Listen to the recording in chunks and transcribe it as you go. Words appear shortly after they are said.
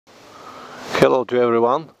Hello to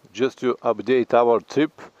everyone. Just to update our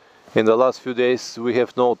trip. In the last few days we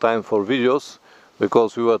have no time for videos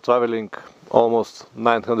because we were traveling almost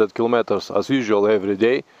 900 kilometers as usual every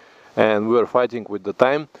day and we were fighting with the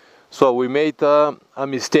time. So we made a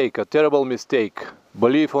mistake, a terrible mistake.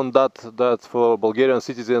 Believe on that for Bulgarian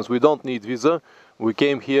citizens we don't need visa. We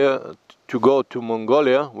came here to go to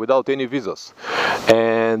Mongolia without any visas.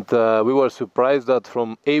 And we were surprised that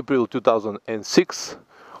from April 2006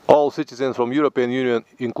 all citizens from European Union,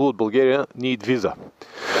 include Bulgaria, need visa.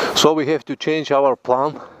 So we have to change our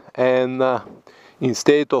plan and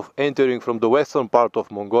instead of entering from the western part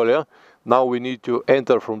of Mongolia, now we need to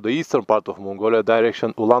enter from the eastern part of Mongolia,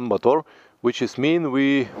 direction Ulaanbaatar, which is mean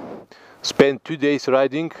we spend 2 days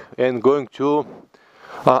riding and going to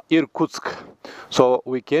Irkutsk. So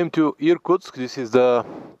we came to Irkutsk, this is the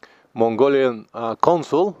Mongolian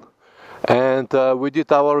consul, and we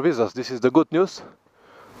did our visas. This is the good news.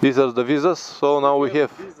 These are the visas, so now we have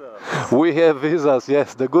visas.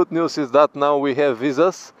 Yes, the good news is that now we have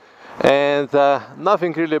visas and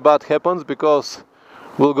nothing really bad happens because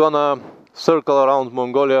we're gonna circle around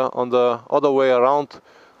Mongolia on the other way around,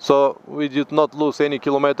 so we did not lose any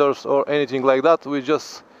kilometers or anything like that. We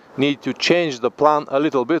just need to change the plan a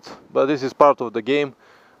little bit, but this is part of the game,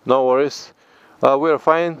 no worries. We're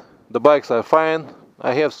fine, the bikes are fine.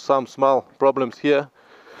 I have some small problems here.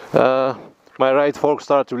 My right fork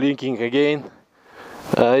started linking again.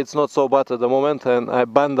 It's not so bad at the moment, and I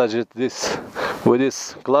bandaged this with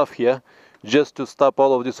this glove here just to stop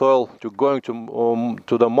all of this oil to going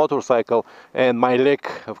to the motorcycle and my leg,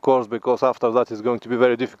 of course, because after that it's going to be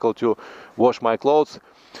very difficult to wash my clothes.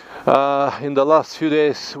 In the last few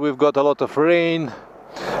days we've got a lot of rain,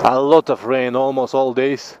 almost all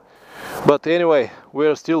days. But anyway,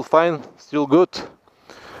 we're still fine, still good,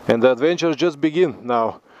 and the adventure just begin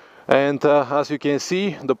now. And as you can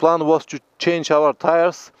see, the plan was to change our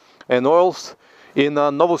tires and oils in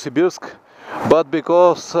Novosibirsk, but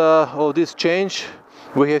because of this change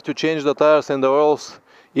we have to change the tires and the oils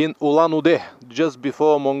in Ulan-Ude, just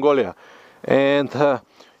before Mongolia. And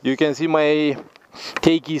you can see my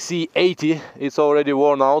KKC 80, it's already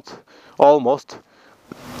worn out almost,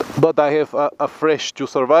 but I have a fresh to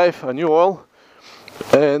survive, a new oil,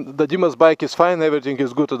 and the Dima's bike is fine, everything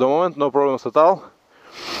is good at the moment, no problems at all.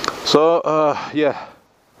 So yeah,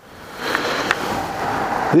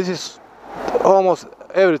 this is almost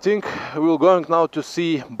everything. We're going now to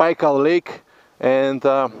see Baikal Lake and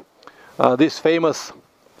this famous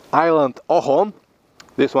island Ohon,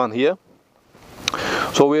 this one here.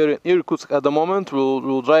 So we're in Irkutsk at the moment.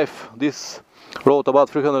 We'll drive this road about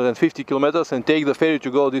 350 kilometers and take the ferry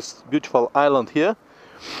to go this beautiful island here.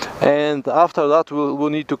 And after that we'll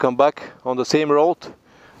need to come back on the same road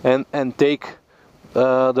and take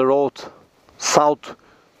the road south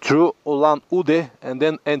through Ulan-Ude and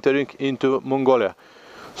then entering into Mongolia.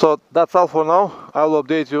 So that's all for now. I will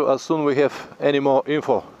update you as soon as we have any more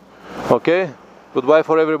info. Okay, goodbye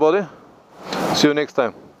for everybody. See you next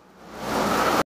time.